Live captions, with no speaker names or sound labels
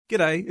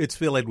G'day, it's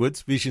Phil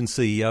Edwards, Vision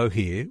CEO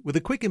here, with a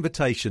quick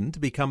invitation to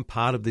become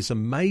part of this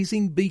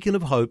amazing beacon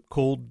of hope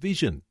called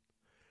Vision.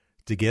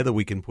 Together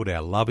we can put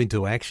our love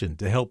into action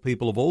to help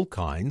people of all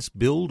kinds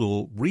build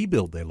or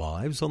rebuild their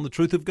lives on the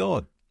truth of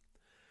God.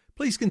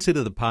 Please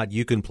consider the part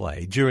you can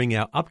play during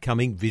our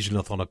upcoming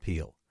Visionathon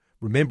appeal,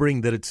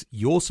 remembering that it's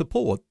your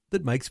support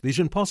that makes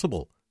Vision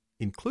possible,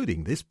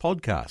 including this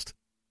podcast.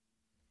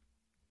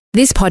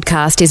 This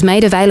podcast is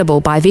made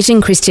available by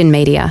Vision Christian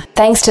Media,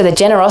 thanks to the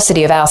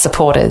generosity of our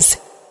supporters.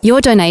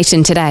 Your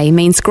donation today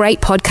means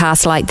great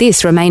podcasts like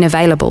this remain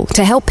available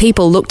to help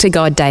people look to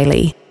God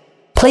daily.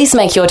 Please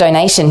make your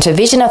donation to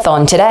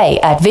Visionathon today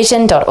at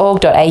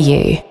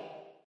vision.org.au.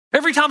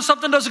 Every time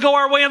something doesn't go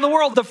our way in the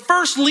world, the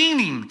first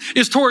leaning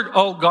is toward,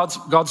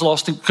 God's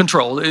lost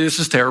control. This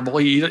is terrible.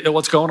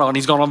 What's going on?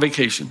 He's gone on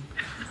vacation.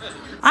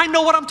 I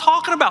know what I'm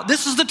talking about.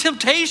 This is the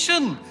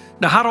temptation.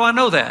 Now, how do I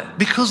know that?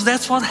 Because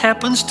that's what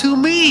happens to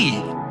me.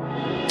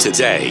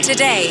 Today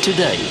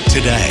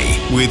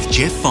with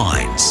Jeff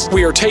Vines.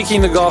 We are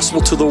taking the gospel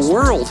to the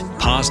world.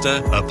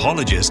 Pastor,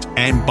 apologist,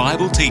 and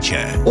Bible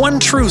teacher. One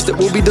truth that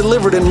will be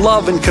delivered in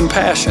love and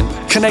compassion,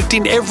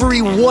 connecting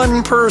every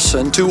one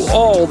person to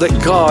all that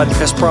God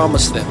has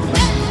promised them.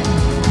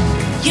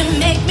 You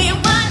make me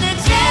wanna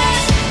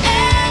dance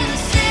and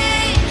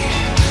sing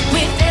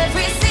with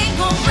every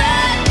single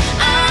breath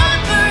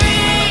I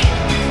breathe.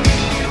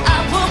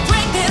 I will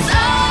bring this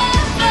offering.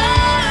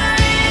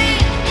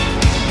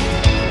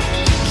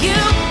 You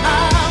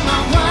are my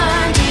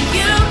wonder.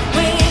 You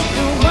bring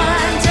the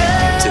wonder.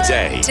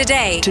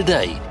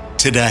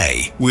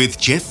 Today with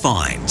Jeff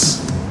Vines.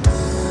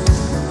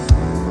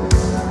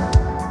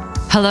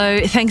 Hello,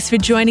 thanks for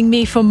joining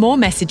me for more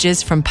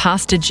messages from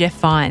Pastor Jeff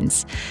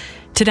Vines.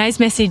 Today's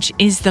message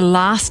is the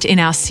last in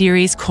our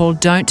series called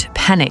Don't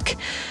Panic,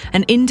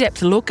 an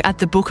in-depth look at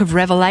the book of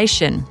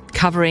Revelation,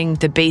 covering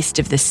the beast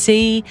of the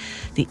sea,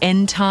 the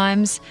end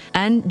times,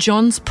 and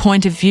John's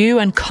point of view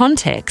and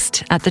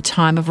context at the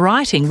time of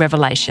writing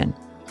Revelation.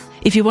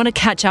 If you want to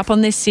catch up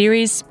on this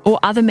series or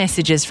other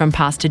messages from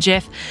Pastor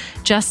Jeff,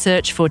 just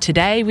search for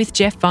Today with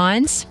Jeff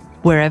Vines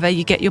wherever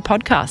you get your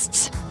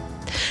podcasts.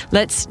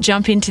 Let's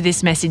jump into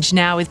this message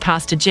now with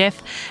Pastor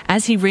Jeff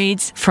as he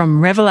reads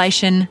from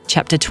Revelation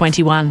chapter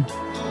 21.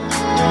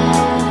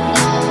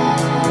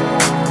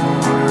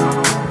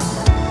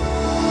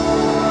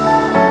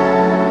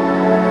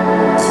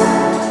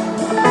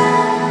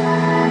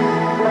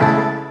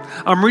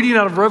 I'm reading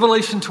out of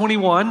Revelation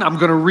 21. I'm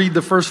going to read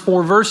the first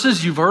 4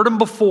 verses. You've heard them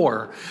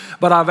before,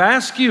 but I've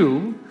asked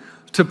you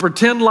to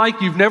pretend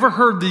like you've never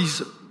heard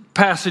these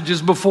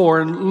passages before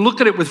and look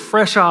at it with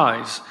fresh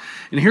eyes.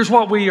 And here's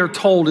what we are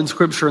told in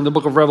Scripture in the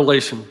book of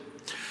Revelation.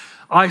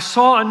 I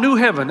saw a new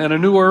heaven and a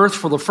new earth,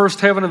 for the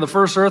first heaven and the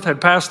first earth had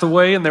passed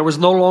away, and there was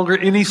no longer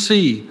any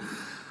sea.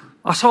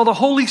 I saw the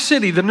holy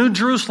city, the new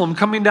Jerusalem,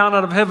 coming down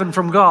out of heaven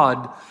from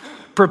God,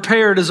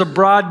 prepared as a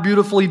bride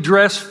beautifully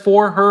dressed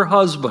for her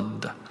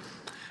husband.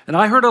 And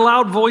I heard a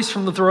loud voice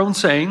from the throne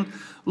saying,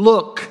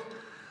 "Look,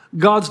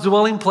 God's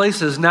dwelling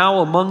place is now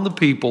among the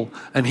people,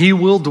 and he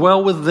will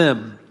dwell with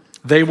them.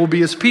 They will be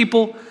his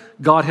people.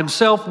 God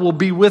himself will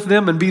be with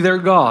them and be their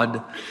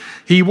God.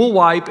 He will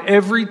wipe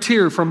every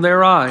tear from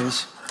their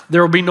eyes.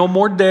 There will be no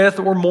more death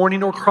or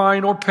mourning or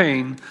crying or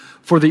pain,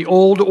 for the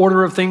old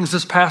order of things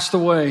has passed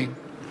away."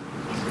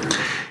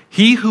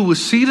 He who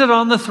was seated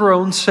on the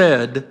throne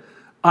said,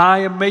 "I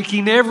am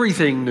making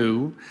everything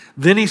new."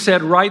 Then he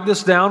said, "Write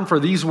this down,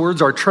 for these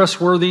words are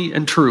trustworthy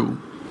and true."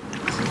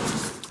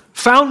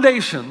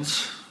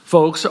 Foundations,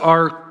 folks,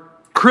 are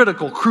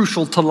critical,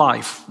 crucial to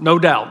life, no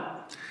doubt.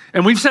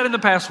 And we've said in the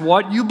past,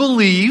 what you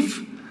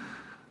believe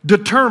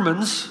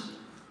determines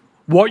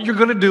what you're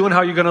going to do and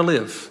how you're going to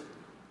live.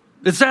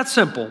 It's that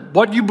simple.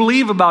 What you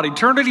believe about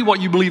eternity,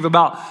 what you believe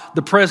about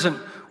the present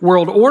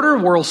world order,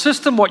 world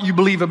system, what you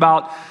believe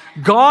about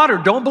God or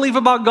don't believe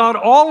about God,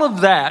 all of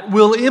that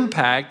will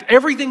impact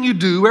everything you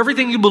do,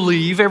 everything you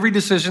believe, every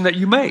decision that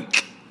you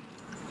make.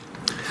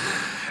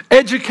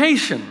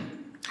 Education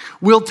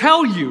will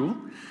tell you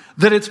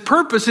that its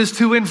purpose is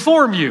to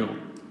inform you.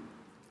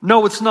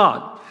 No, it's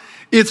not.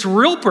 Its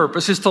real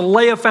purpose is to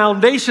lay a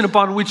foundation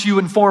upon which you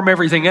inform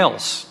everything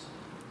else.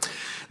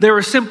 There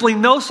is simply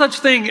no such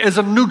thing as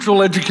a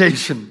neutral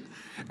education.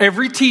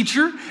 Every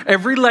teacher,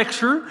 every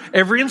lecturer,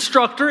 every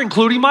instructor,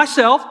 including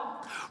myself,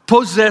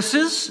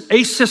 possesses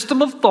a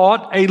system of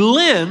thought, a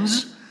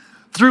lens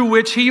through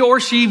which he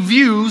or she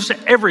views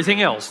everything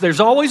else.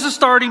 There's always a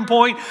starting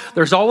point.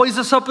 There's always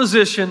a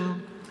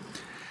supposition.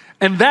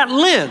 And that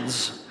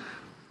lens,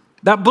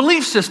 that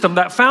belief system,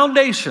 that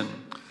foundation,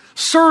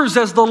 serves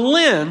as the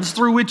lens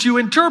through which you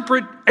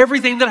interpret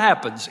everything that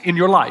happens in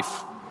your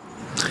life.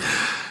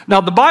 Now,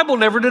 the Bible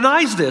never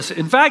denies this.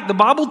 In fact, the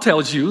Bible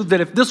tells you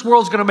that if this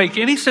world's going to make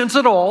any sense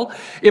at all,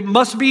 it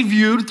must be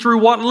viewed through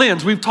what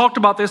lens? We've talked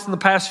about this in the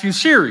past few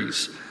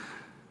series.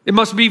 It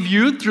must be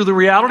viewed through the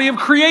reality of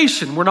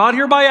creation. We're not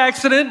here by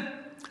accident.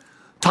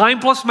 Time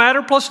plus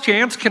matter plus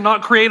chance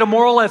cannot create a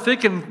moral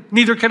ethic, and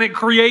neither can it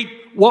create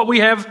what we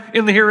have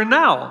in the here and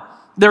now.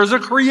 There's a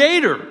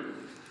creator.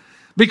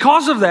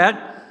 Because of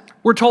that,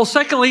 We're told,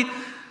 secondly,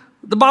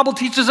 the Bible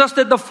teaches us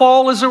that the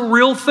fall is a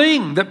real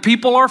thing, that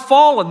people are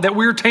fallen, that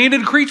we're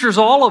tainted creatures,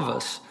 all of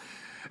us.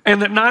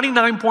 And that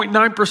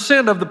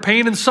 99.9% of the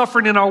pain and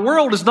suffering in our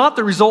world is not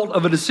the result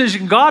of a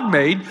decision God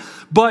made,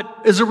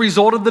 but is a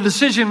result of the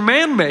decision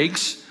man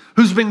makes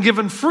who's been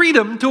given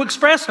freedom to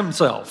express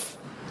himself.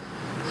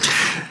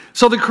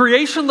 So the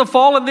creation, the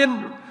fall, and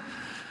then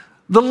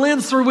the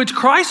lens through which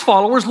Christ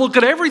followers look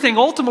at everything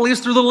ultimately is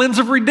through the lens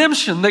of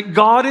redemption, that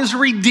God is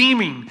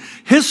redeeming.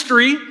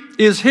 History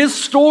is his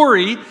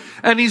story,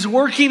 and he's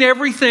working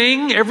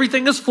everything.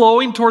 Everything is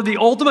flowing toward the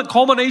ultimate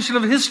culmination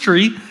of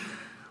history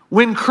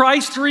when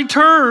Christ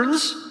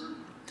returns,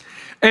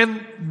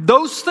 and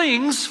those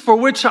things for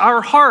which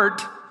our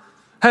heart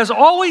has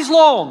always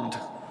longed,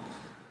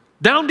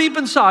 down deep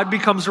inside,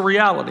 becomes a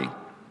reality.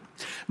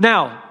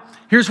 Now,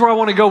 here's where I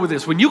want to go with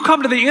this. When you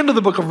come to the end of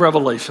the book of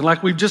Revelation,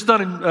 like we've just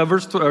done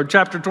in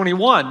chapter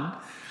 21,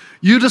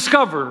 you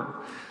discover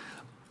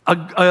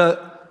a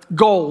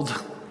gold.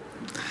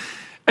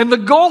 And the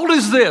gold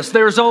is this: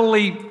 there's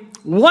only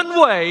one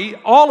way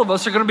all of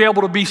us are going to be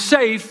able to be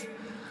safe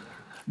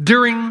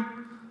during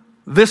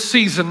this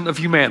season of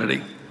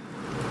humanity.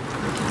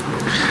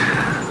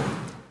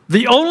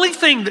 The only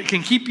thing that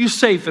can keep you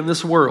safe in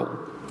this world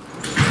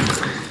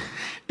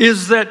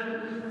is that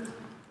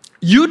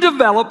you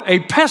develop a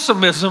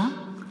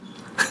pessimism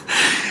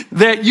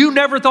that you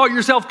never thought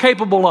yourself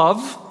capable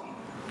of,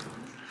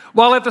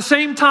 while at the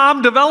same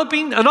time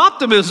developing an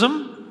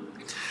optimism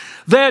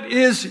that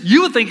is,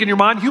 you would think in your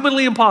mind,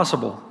 humanly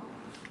impossible.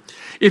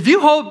 If you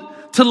hope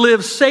to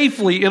live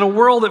safely in a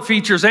world that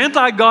features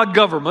anti-God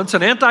governments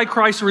and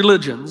anti-Christ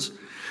religions,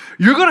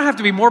 you're going to have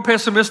to be more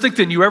pessimistic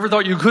than you ever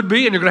thought you could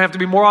be, and you're going to have to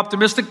be more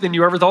optimistic than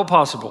you ever thought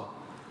possible.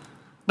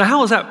 Now,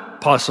 how is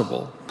that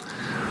possible?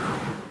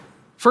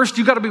 First,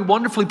 you've got to be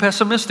wonderfully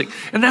pessimistic,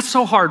 and that's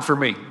so hard for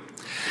me.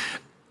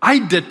 I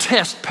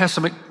detest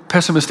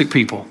pessimistic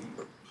people.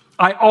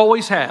 I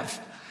always have.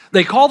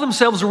 They call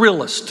themselves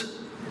realists.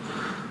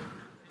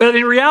 But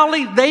in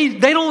reality,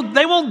 they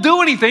won't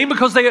do anything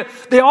because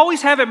they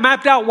always have it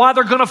mapped out why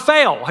they're going to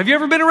fail. Have you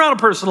ever been around a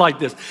person like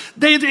this?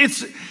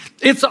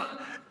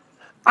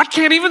 I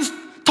can't even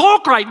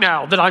talk right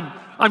now that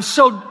I'm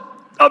so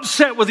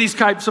upset with these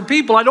types of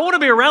people. I don't want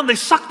to be around. They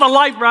suck the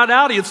life right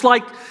out of you. It's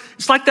like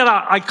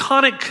that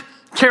iconic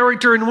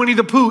character in Winnie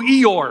the Pooh,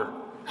 Eeyore.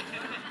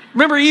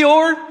 Remember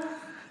Eeyore?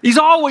 He's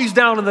always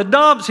down in the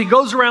dumps. He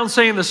goes around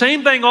saying the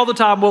same thing all the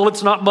time. Well,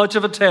 it's not much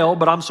of a tale,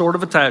 but I'm sort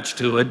of attached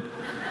to it.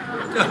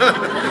 A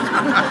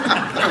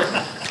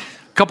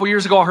couple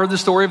years ago, I heard the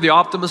story of the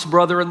optimist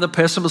brother and the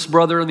pessimist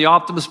brother, and the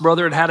optimist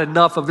brother had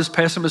enough of his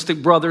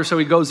pessimistic brother, so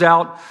he goes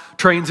out,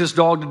 trains his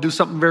dog to do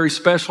something very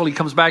special. He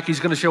comes back,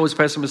 he's going to show his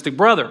pessimistic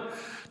brother.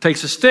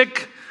 Takes a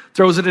stick,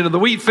 throws it into the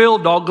wheat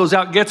field, dog goes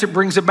out, gets it,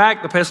 brings it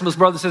back. The pessimist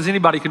brother says,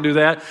 anybody can do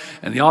that.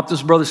 And the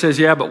optimist brother says,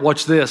 yeah, but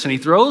watch this. And he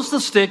throws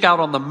the stick out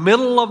on the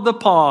middle of the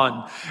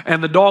pond,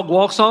 and the dog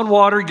walks on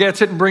water,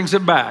 gets it, and brings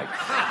it back.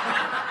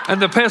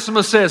 And the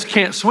pessimist says,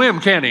 can't swim,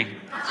 can he?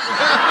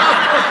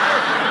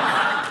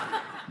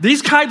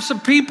 These types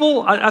of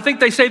people, I think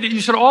they say that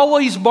you should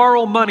always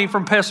borrow money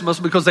from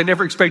pessimists because they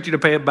never expect you to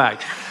pay it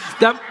back.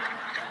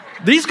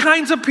 These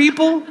kinds of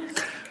people.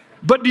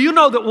 But do you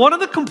know that one of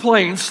the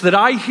complaints that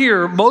I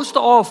hear most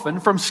often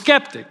from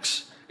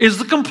skeptics is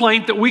the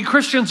complaint that we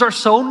Christians are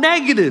so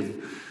negative,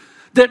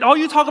 that all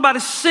you talk about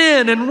is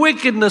sin and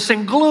wickedness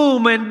and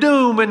gloom and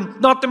doom,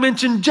 and not to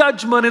mention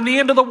judgment and the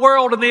end of the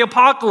world and the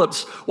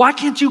apocalypse. Why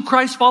can't you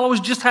Christ followers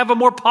just have a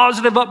more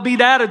positive, upbeat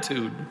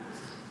attitude?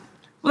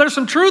 Well, there's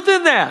some truth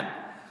in that.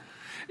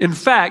 In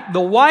fact,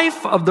 the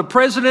wife of the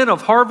president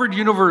of Harvard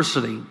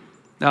University,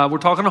 now we're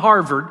talking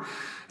Harvard,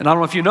 and I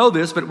don't know if you know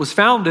this, but it was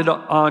founded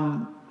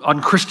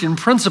on Christian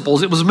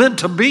principles. It was meant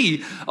to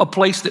be a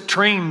place that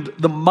trained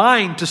the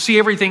mind to see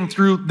everything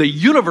through the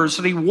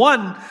university,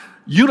 one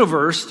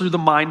universe through the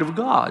mind of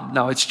God.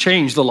 Now, it's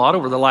changed a lot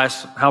over the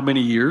last how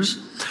many years?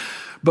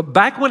 But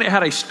back when it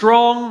had a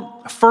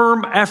strong,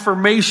 firm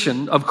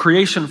affirmation of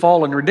creation,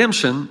 fall, and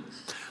redemption,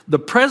 the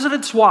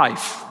president's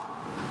wife,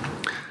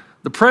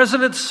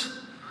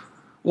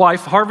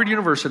 Harvard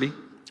University,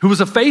 who was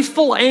a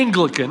faithful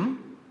Anglican,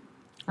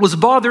 was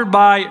bothered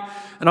by, and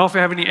I don't know if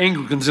you have any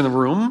Anglicans in the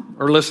room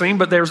or listening,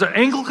 but there's an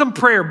Anglican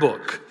prayer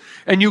book.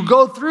 And you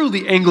go through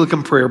the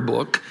Anglican prayer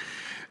book,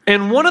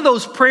 and one of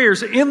those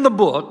prayers in the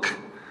book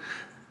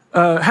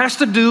has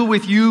to do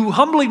with you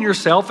humbling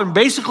yourself and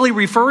basically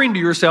referring to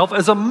yourself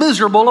as a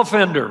miserable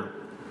offender.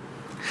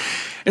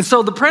 And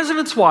so the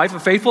president's wife, a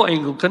faithful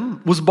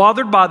Anglican, was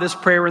bothered by this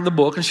prayer in the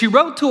book, and she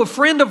wrote to a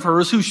friend of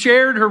hers who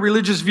shared her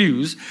religious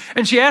views,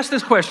 and she asked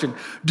this question: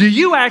 do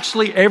you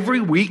actually every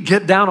week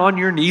get down on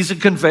your knees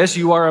and confess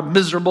you are a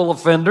miserable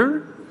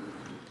offender?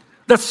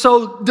 That's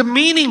so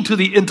demeaning to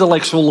the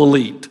intellectual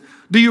elite.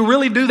 Do you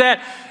really do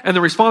that? And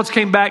the response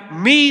came back,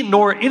 me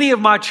nor any of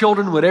my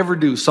children would ever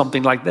do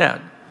something like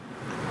that.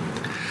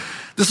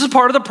 This is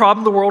part of the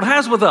problem the world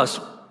has with us.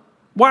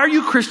 Why are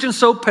you Christians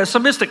so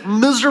pessimistic?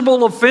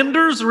 Miserable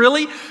offenders,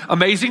 really?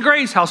 Amazing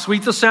grace, how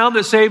sweet the sound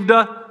that saved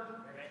a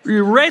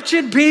You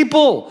wretched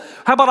people.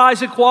 How about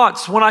Isaac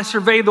Watts? When I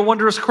survey the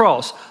wondrous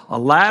cross,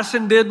 alas,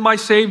 and did my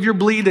Savior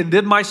bleed, and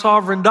did my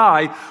sovereign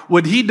die,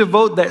 would he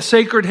devote that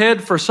sacred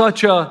head for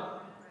such a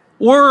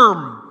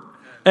worm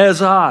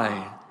as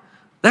I?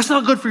 That's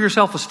not good for your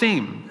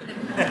self-esteem.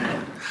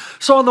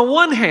 So on the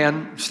one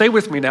hand, stay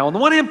with me now. On the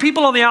one hand,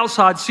 people on the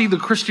outside see the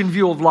Christian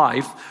view of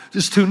life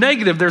as too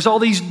negative. There's all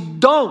these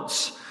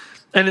don'ts,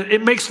 and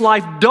it makes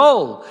life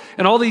dull,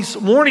 and all these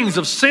warnings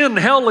of sin,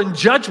 hell, and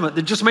judgment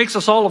that just makes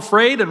us all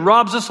afraid and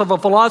robs us of a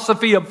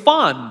philosophy of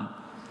fun.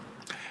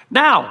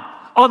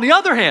 Now, on the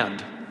other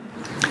hand,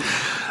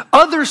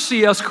 others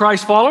see us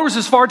Christ followers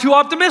as far too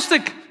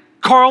optimistic.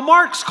 Karl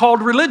Marx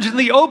called religion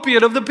the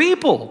opiate of the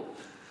people.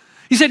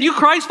 He said, you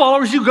Christ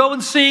followers, you go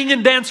and sing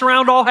and dance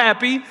around all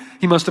happy.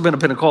 He must have been a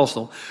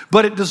Pentecostal.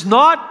 But it does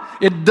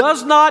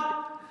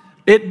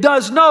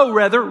no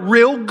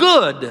real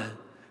good.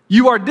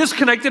 You are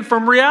disconnected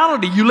from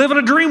reality. You live in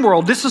a dream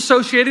world,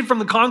 disassociated from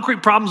the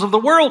concrete problems of the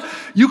world.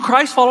 You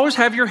Christ followers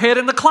have your head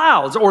in the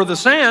clouds or the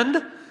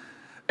sand,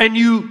 and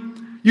you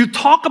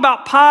talk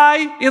about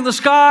pie in the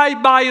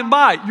sky by and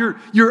by.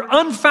 You're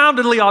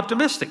unfoundedly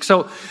optimistic.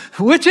 So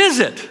which is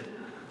it?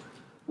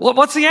 Well,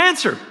 what's the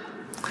answer?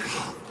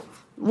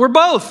 We're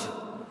both.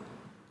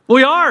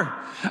 We are.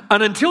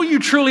 And until you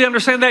truly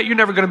understand that, you're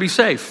never going to be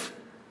safe.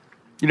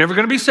 You're never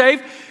going to be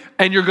safe,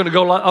 and you're going to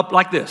go up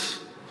like this.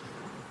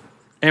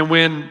 And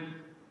when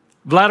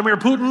Vladimir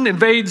Putin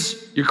invades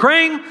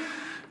Ukraine,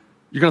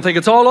 you're going to think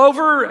it's all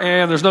over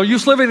and there's no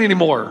use living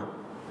anymore.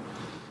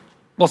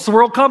 What's the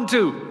world come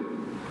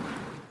to?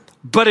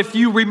 But if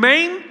you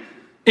remain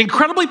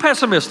incredibly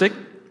pessimistic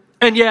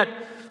and yet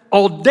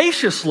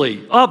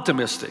audaciously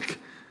optimistic,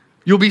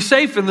 you'll be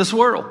safe in this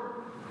world.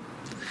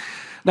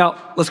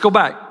 Now, let's go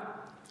back.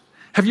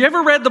 Have you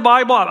ever read the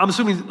Bible? I'm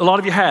assuming a lot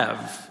of you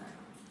have.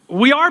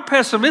 We are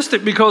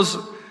pessimistic because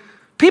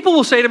people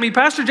will say to me,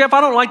 Pastor Jeff,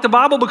 I don't like the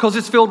Bible because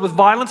it's filled with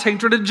violence,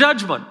 hatred, and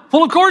judgment.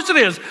 Well, of course it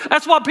is.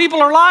 That's what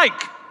people are like.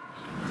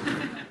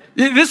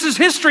 This is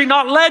history,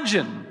 not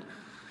legend.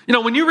 You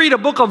know, when you read a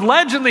book of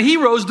legend, the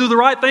heroes do the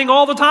right thing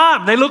all the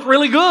time. They look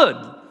really good.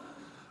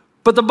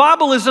 But the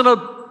Bible isn't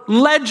a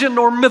legend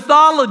or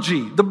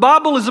mythology. The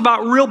Bible is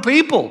about real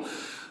people.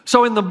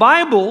 So in the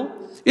Bible,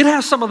 it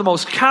has some of the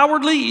most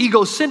cowardly,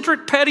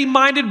 egocentric,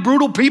 petty-minded,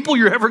 brutal people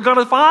you're ever going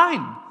to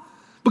find.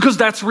 Because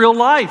that's real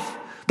life.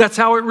 That's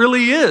how it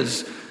really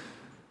is.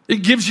 It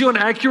gives you an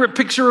accurate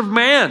picture of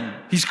man.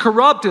 He's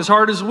corrupt. His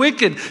heart is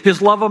wicked.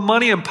 His love of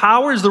money and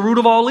power is the root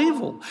of all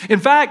evil. In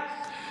fact,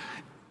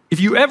 if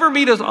you ever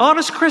meet an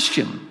honest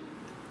Christian,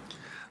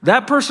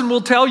 that person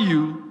will tell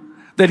you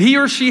that he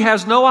or she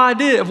has no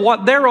idea of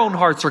what their own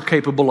hearts are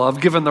capable of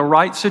given the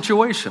right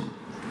situation.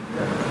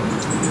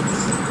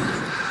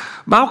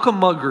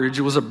 Malcolm Muggeridge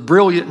was a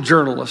brilliant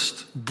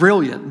journalist.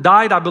 Brilliant.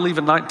 Died, I believe,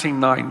 in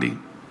 1990.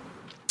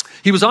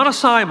 He was on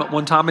assignment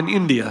one time in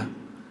India.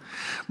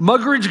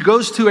 Muggeridge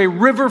goes to a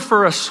river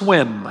for a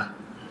swim.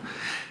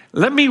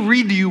 Let me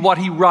read to you what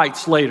he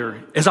writes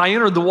later. As I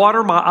entered the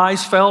water, my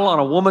eyes fell on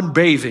a woman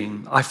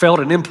bathing. I felt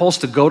an impulse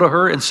to go to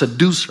her and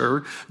seduce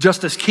her,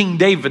 just as King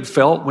David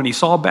felt when he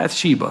saw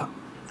Bathsheba.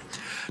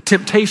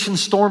 Temptation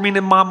storming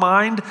in my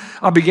mind,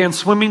 I began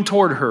swimming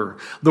toward her.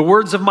 The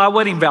words of my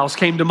wedding vows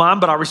came to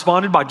mind, but I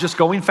responded by just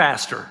going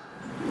faster.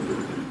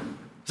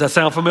 Does that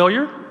sound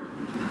familiar?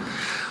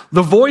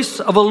 The voice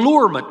of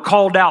allurement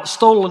called out,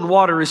 stolen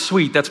water is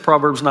sweet. That's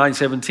Proverbs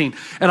 9:17.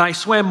 And I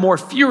swam more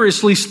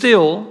furiously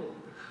still.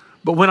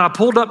 But when I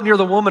pulled up near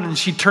the woman and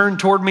she turned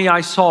toward me, I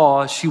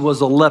saw she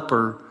was a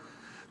leper.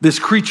 This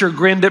creature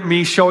grinned at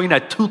me, showing a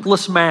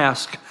toothless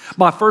mask.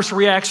 My first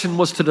reaction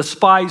was to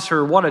despise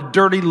her. What a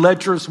dirty,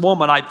 lecherous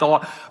woman, I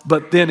thought.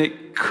 But then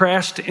it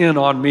crashed in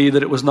on me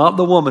that it was not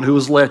the woman who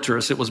was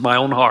lecherous. It was my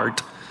own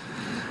heart.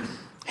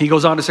 He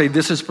goes on to say,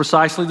 this is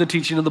precisely the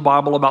teaching of the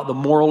Bible about the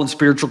moral and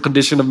spiritual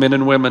condition of men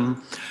and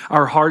women.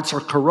 Our hearts are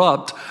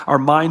corrupt, our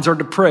minds are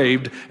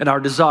depraved, and our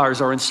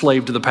desires are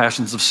enslaved to the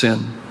passions of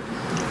sin.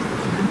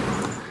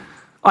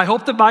 I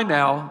hope that by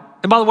now,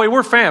 and by the way,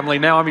 we're family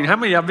now. I mean, how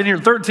many? I've been here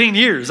 13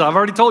 years. I've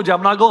already told you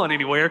I'm not going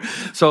anywhere.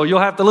 So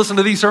you'll have to listen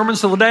to these sermons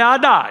till the day I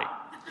die.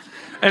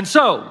 And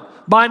so,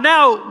 by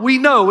now, we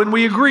know and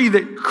we agree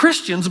that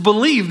Christians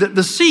believe that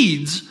the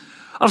seeds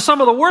of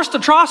some of the worst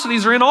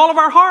atrocities are in all of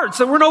our hearts,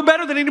 that we're no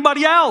better than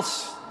anybody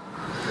else.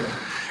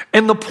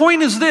 And the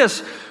point is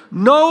this: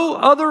 no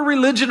other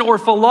religion or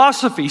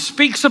philosophy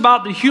speaks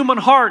about the human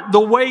heart the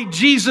way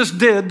Jesus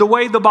did, the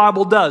way the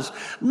Bible does.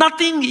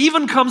 Nothing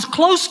even comes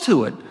close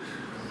to it.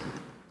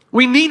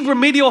 We need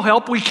remedial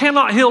help. We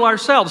cannot heal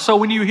ourselves. So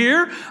when you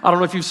hear, I don't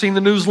know if you've seen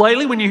the news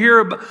lately, when you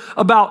hear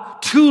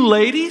about two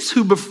ladies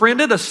who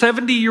befriended a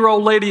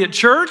 70-year-old lady at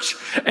church,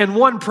 and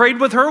one prayed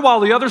with her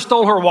while the other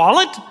stole her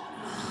wallet.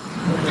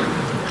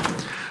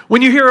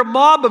 When you hear a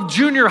mob of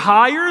junior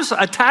hires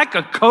attack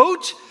a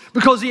coach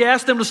because he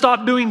asked them to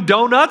stop doing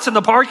donuts in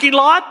the parking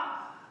lot.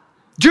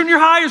 Junior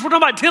hires, we're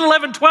talking about 10,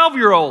 11,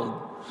 12-year-old.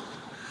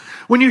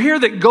 When you hear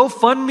that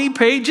GoFundMe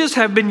pages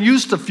have been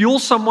used to fuel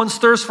someone's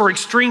thirst for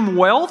extreme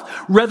wealth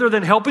rather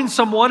than helping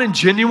someone in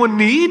genuine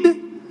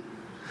need.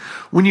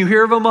 When you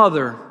hear of a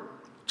mother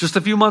just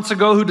a few months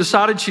ago who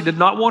decided she did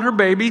not want her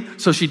baby,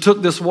 so she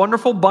took this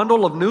wonderful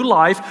bundle of new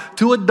life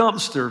to a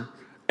dumpster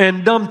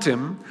and dumped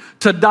him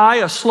to die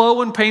a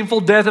slow and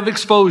painful death of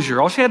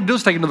exposure. All she had to do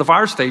was take him to the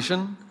fire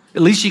station.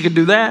 At least she could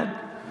do that.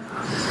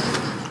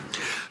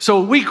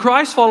 So we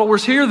Christ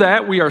followers hear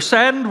that. We are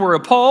saddened, we're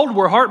appalled,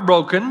 we're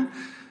heartbroken,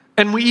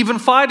 and we even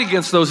fight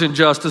against those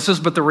injustices.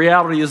 But the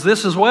reality is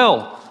this as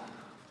well.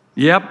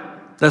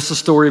 Yep, that's the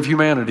story of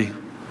humanity.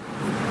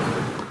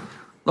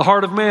 The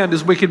heart of man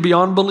is wicked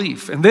beyond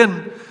belief. And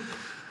then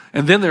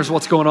there's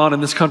what's going on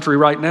in this country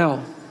right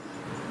now.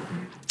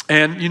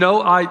 And you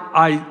know,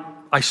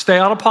 I stay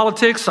out of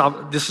politics.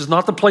 This is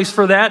not the place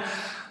for that.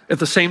 At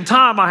the same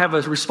time, I have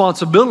a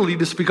responsibility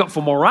to speak up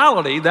for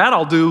morality. That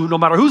I'll do no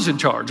matter who's in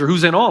charge or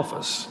who's in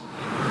office.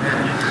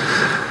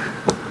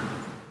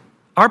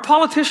 Our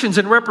politicians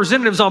and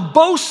representatives on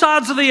both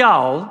sides of the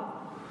aisle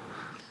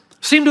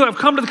seem to have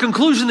come to the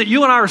conclusion that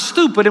you and I are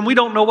stupid and we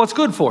don't know what's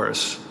good for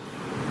us.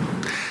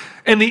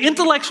 And the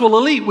intellectual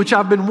elite, which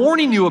I've been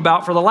warning you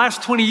about for the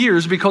last 20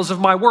 years because of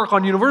my work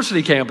on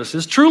university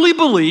campuses, truly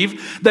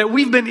believe that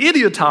we've been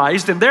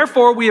idiotized and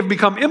therefore we have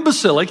become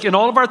imbecilic in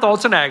all of our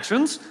thoughts and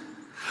actions,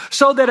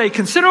 so that a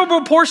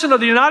considerable portion of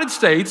the United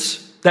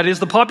States, that is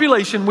the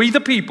population, we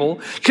the people,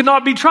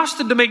 cannot be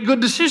trusted to make good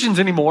decisions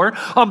anymore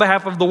on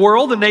behalf of the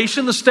world, the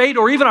nation, the state,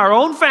 or even our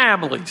own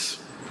families.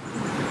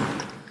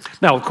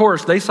 Now, of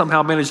course, they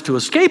somehow managed to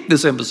escape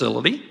this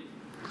imbecility,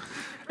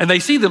 and they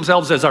see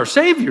themselves as our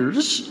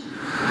saviors.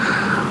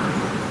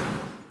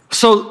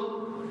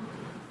 So,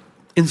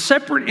 in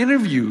separate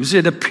interviews,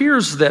 it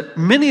appears that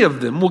many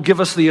of them will give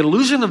us the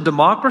illusion of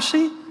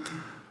democracy,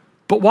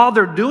 but while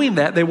they're doing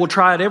that, they will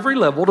try at every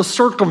level to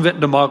circumvent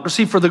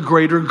democracy for the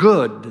greater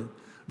good.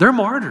 They're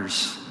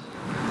martyrs,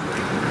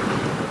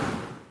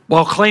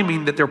 while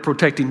claiming that they're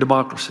protecting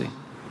democracy.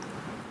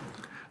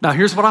 Now,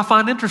 here's what I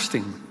find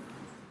interesting.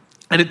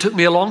 And it took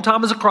me a long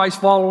time as a Christ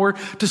follower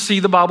to see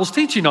the Bible's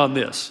teaching on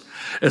this.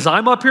 As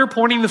I'm up here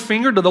pointing the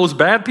finger to those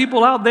bad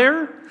people out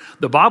there,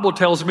 the Bible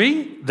tells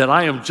me that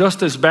I am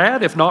just as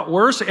bad, if not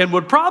worse, and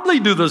would probably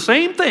do the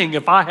same thing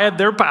if I had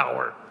their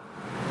power.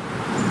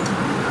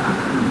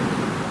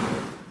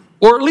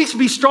 Or at least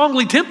be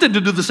strongly tempted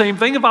to do the same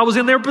thing if I was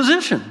in their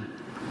position.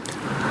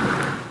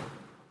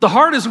 The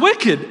heart is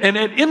wicked and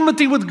at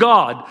enmity with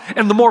God.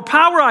 And the more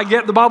power I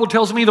get, the Bible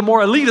tells me, the more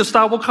elitist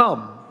I will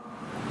come.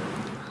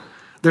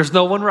 There's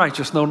no one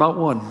righteous, no, not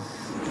one.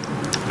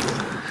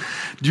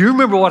 Do you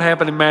remember what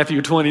happened in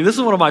Matthew 20? This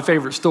is one of my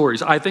favorite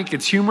stories. I think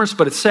it's humorous,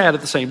 but it's sad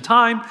at the same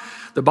time.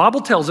 The Bible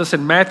tells us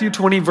in Matthew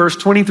 20, verse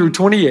 20 through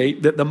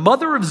 28, that the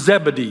mother of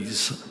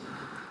Zebedee's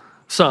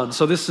sons,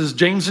 so this is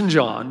James and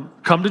John,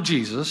 come to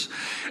Jesus,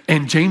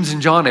 and James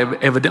and John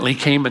evidently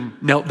came and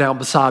knelt down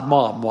beside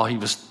mom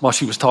while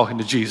she was talking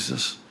to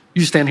Jesus.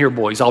 You stand here,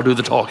 boys, I'll do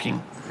the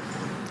talking.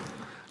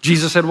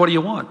 Jesus said, what do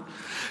you want?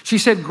 She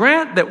said,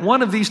 grant that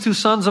one of these two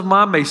sons of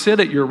mine may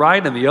sit at your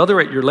right and the other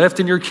at your left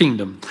in your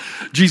kingdom.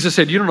 Jesus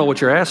said, you don't know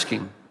what you're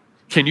asking.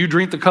 Can you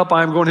drink the cup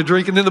I am going to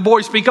drink? And then the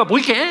boys speak up,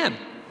 we can.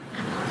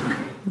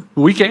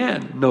 We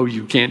can. No,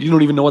 you can't. You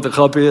don't even know what the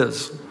cup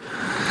is.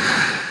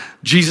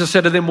 Jesus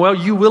said to them, well,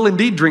 you will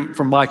indeed drink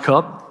from my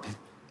cup.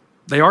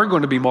 They are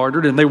going to be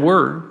martyred, and they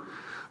were.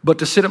 But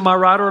to sit at my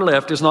right or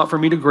left is not for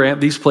me to grant.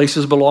 These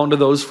places belong to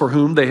those for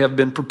whom they have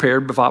been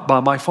prepared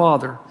by my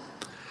Father.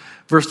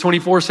 Verse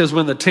 24 says,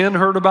 when the 10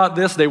 heard about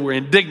this, they were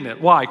indignant.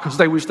 Why? Because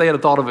they wish they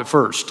had thought of it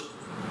first.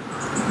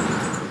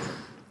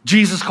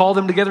 Jesus called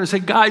them together and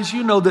said, guys,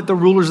 you know that the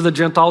rulers of the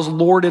Gentiles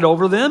lord it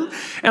over them,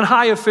 and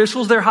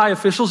their high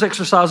officials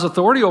exercise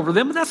authority over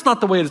them. But that's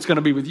not the way it's going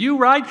to be with you,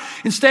 right?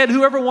 Instead,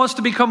 whoever wants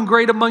to become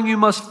great among you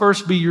must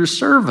first be your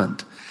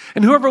servant.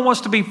 And whoever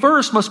wants to be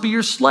first must be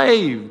your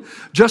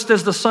slave, just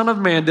as the Son of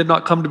Man did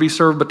not come to be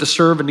served, but to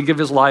serve and to give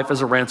his life as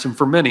a ransom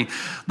for many.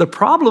 The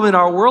problem in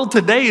our world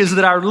today is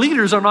that our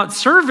leaders are not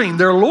serving,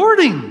 they're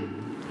lording.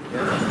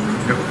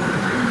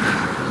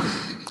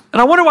 And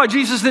I wonder why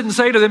Jesus didn't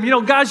say to them, you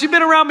know, guys, you've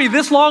been around me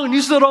this long and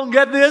you still don't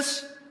get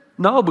this?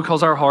 No,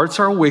 because our hearts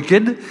are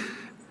wicked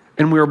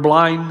and we are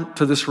blind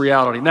to this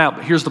reality. Now,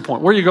 here's the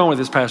point. Where are you going with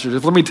this, Pastor?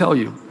 Let me tell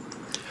you.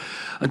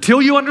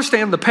 Until you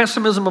understand the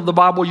pessimism of the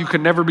Bible, you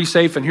can never be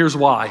safe, and here's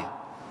why.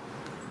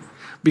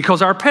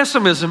 Because our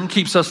pessimism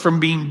keeps us from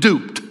being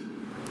duped.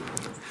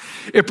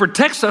 It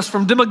protects us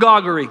from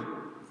demagoguery.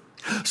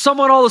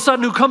 Someone all of a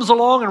sudden who comes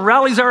along and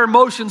rallies our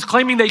emotions,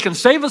 claiming they can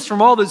save us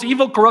from all this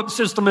evil, corrupt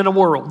system in the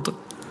world.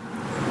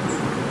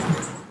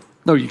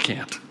 No, you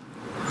can't.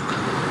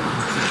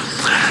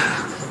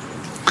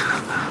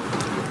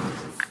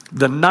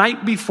 The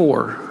night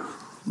before,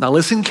 now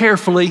listen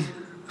carefully.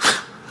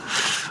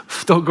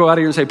 Don't go out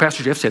here and say,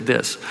 Pastor Jeff said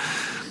this.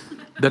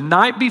 The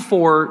night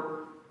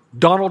before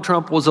Donald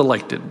Trump was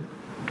elected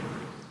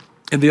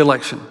in the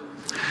election,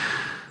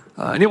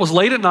 and it was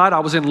late at night, I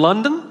was in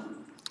London.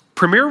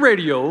 Premier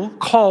Radio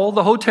called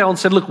the hotel and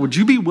said, look, would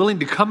you be willing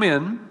to come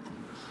in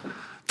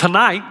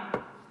tonight?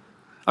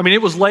 I mean,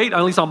 it was late,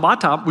 at least on my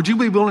time. Would you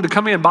be willing to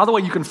come in? By the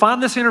way, you can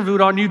find this interview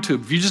on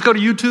YouTube. If you just go to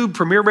YouTube,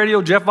 Premier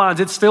Radio, Jeff Vines,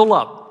 it's still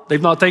up. up.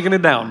 They've not taken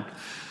it down.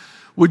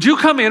 Would you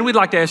come in? We'd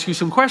like to ask you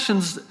some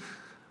questions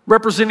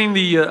representing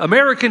the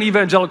American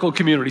evangelical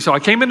community. So I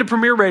came into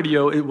Premier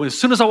Radio. As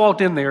soon as I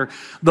walked in there,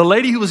 the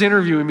lady who was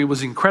interviewing me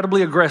was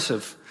incredibly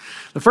aggressive.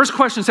 The first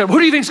question said, who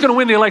do you think is going to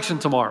win the election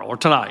tomorrow or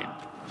tonight?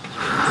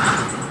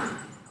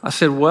 I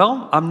said,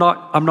 well, I'm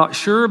not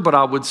sure, but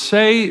I would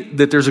say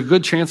that there's a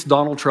good chance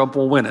Donald Trump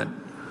will win it.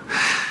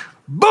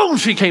 Boom,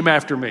 she came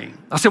after me.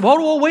 I said,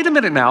 well, wait a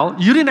minute now.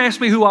 You didn't ask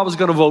me who I was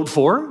going to vote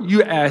for.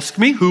 You asked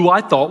me who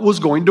I thought was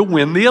going to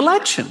win the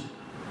election.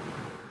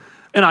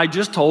 And I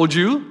just told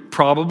you,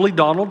 probably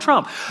Donald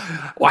Trump.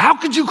 Well, how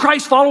could you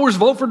Christ followers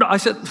vote for? I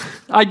said,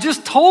 I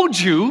just told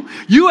you,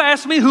 you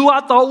asked me who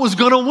I thought was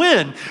going to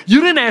win.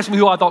 You didn't ask me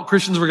who I thought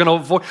Christians were going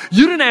to vote for.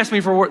 You didn't ask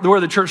me for where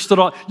the church stood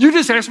on. You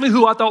just asked me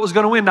who I thought was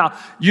going to win. Now,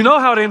 you know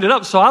how it ended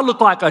up. So I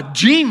looked like a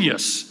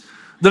genius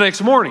the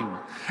next morning.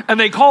 And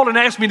they called and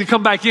asked me to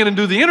come back in and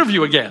do the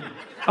interview again.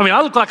 I mean,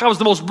 I looked like I was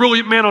the most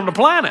brilliant man on the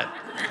planet.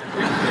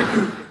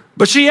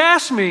 But she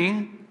asked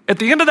me at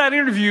the end of that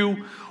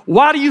interview,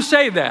 why do you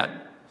say that?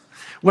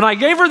 When I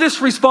gave her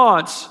this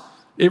response,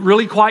 it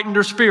really quietened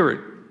her spirit.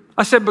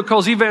 I said,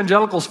 because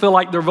evangelicals feel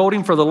like they're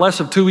voting for the less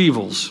of two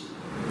evils.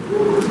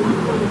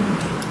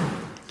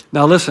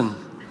 Now listen,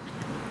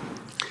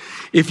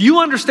 if you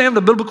understand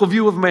the biblical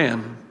view of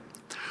man,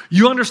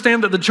 you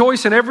understand that the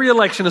choice in every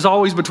election is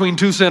always between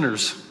two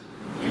sinners.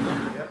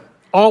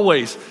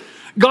 Always.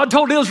 God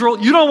told Israel,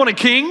 you don't want a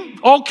king.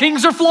 All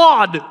kings are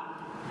flawed.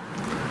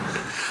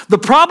 The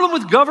problem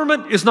with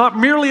government is not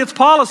merely its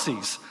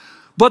policies,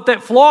 but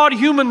that flawed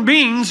human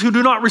beings who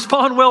do not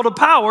respond well to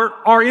power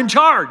are in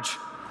charge.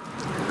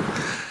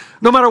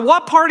 No matter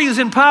what party is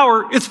in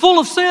power, it's full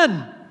of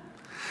sin.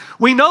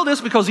 We know this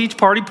because each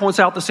party points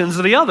out the sins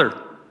of the other.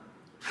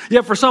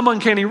 Yet for some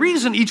uncanny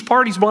reason, each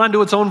party's blind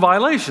to its own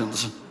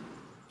violations.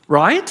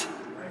 Right?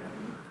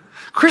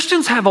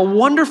 Christians have a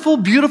wonderful,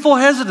 beautiful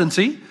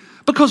hesitancy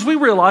because we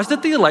realize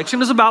that the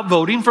election is about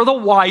voting for the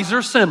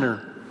wiser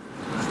sinner.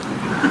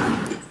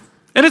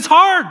 And it's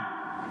hard.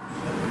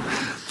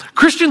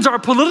 Christians are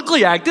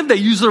politically active. They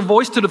use their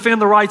voice to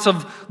defend the rights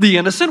of the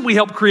innocent. We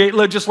help create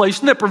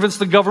legislation that prevents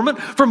the government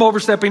from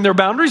overstepping their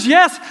boundaries.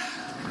 Yes.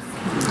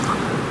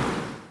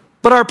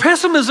 But our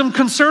pessimism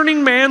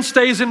concerning man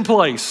stays in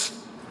place.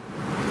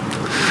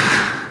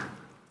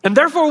 And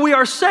therefore we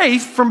are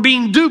safe from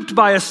being duped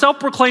by a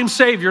self-proclaimed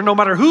Savior, no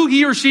matter who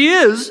he or she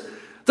is,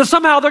 that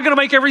somehow they're going to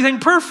make everything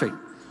perfect.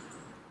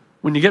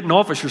 When you get in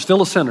office, you're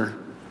still a sinner.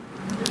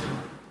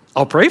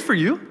 I'll pray for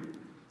you.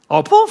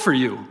 I'll pull for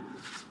you.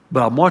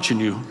 But I'm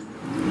watching you.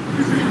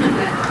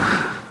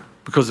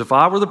 Because if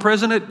I were the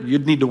president,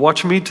 you'd need to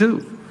watch me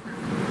too.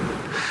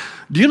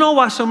 Do you know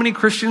why so many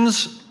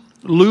Christians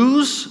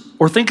lose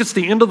or think it's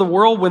the end of the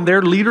world when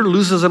their leader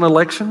loses an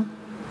election?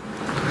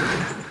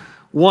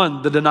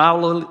 One, the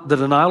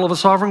denial of a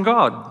sovereign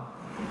God.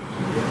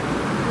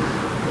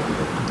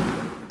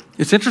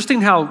 It's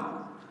interesting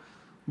how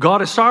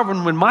God is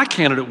sovereign when my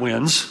candidate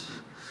wins,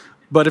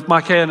 but if my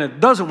candidate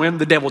doesn't win,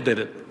 the devil did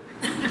it.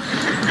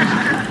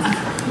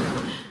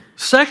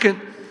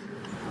 Second,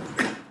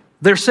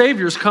 their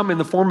saviors come in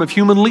the form of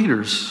human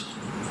leaders.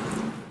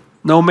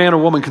 No man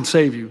or woman can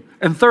save you.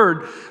 And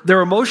third,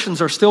 their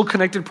emotions are still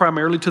connected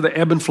primarily to the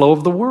ebb and flow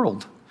of the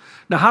world.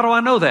 Now, how do I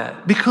know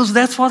that? Because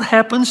that's what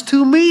happens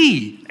to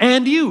me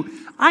and you.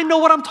 I know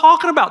what I'm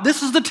talking about.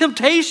 This is the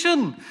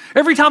temptation.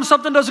 Every time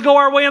something doesn't go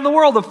our way in the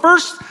world, the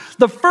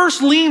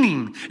first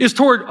leaning is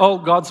toward, oh,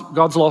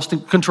 God's lost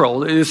control.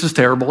 This is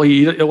terrible.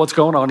 What's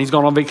going on? He's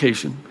gone on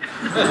vacation.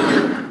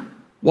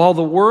 While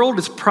the world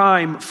is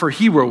prime for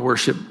hero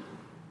worship,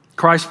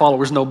 Christ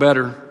followers know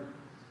better.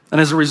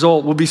 And as a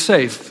result, we'll be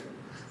safe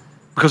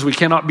because we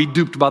cannot be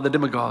duped by the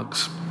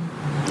demagogues.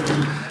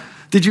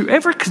 Did you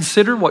ever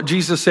consider what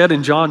Jesus said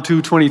in John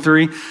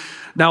 2:23?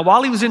 Now,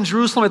 while he was in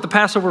Jerusalem at the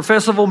Passover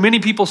festival, many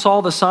people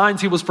saw the signs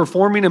he was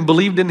performing and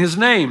believed in his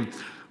name.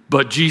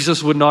 But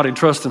Jesus would not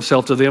entrust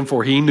himself to them,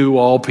 for he knew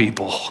all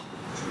people.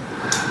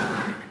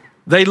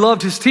 They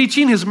loved his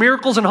teaching, his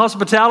miracles, and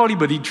hospitality,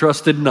 but he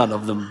trusted none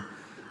of them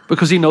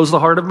because he knows the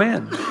heart of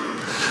man.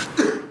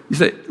 You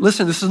say,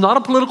 listen, this is not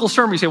a political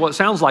sermon. You say, well, it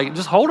sounds like it.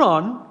 Just hold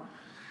on.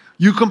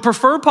 You can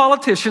prefer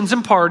politicians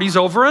and parties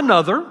over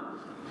another,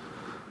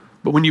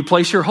 but when you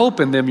place your hope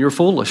in them, you're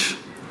foolish.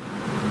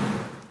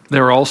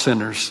 They're all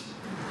sinners.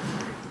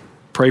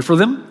 Pray for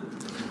them.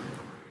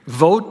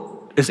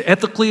 Vote as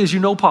ethically as you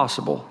know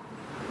possible.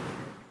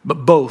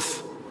 But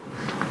both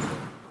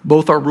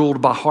are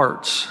ruled by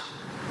hearts.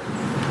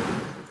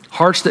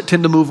 Hearts that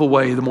tend to move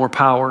away, the more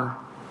power,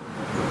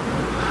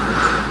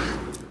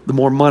 the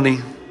more money,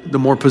 the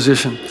more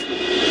position.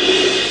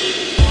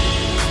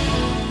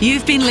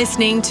 You've been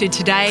listening to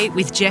Today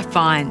with Jeff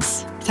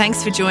Vines.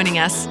 Thanks for joining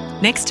us.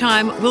 Next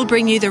time, we'll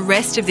bring you the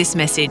rest of this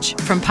message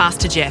from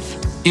Pastor Jeff.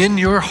 In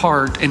your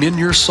heart and in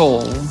your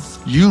soul,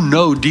 you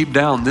know deep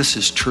down this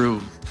is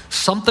true.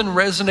 something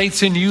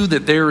resonates in you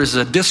that there is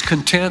a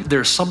discontent,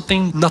 there's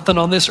something nothing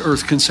on this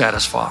earth can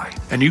satisfy,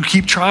 and you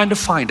keep trying to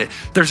find it.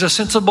 There's a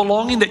sense of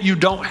belonging that you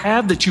don't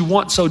have that you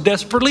want so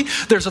desperately.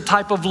 There's a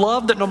type of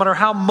love that no matter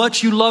how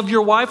much you love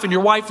your wife and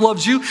your wife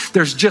loves you,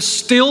 there's just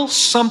still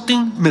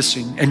something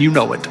missing, and you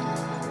know it.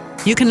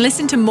 You can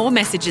listen to more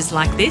messages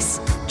like this.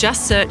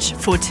 Just search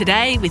for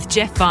Today with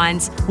Jeff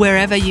Vines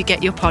wherever you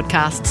get your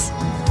podcasts.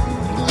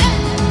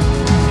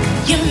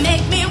 You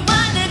make me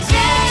wanna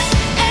dance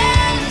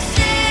and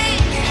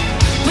sing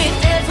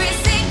with every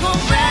single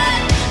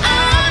breath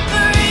I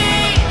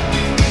breathe.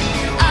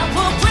 I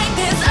will bring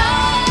this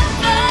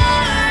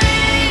offering.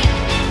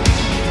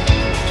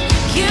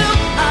 You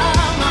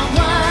are my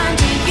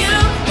wonder. You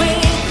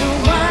bring the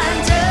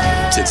wonder.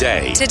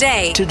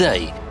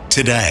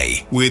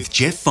 Today with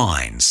Jeff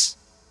Vines.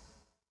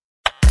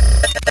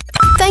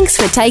 Thanks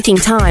for taking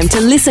time to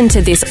listen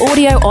to this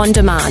audio on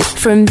demand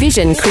from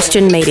Vision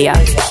Christian Media.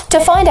 To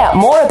find out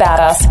more about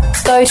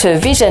us, go to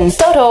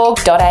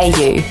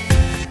vision.org.au.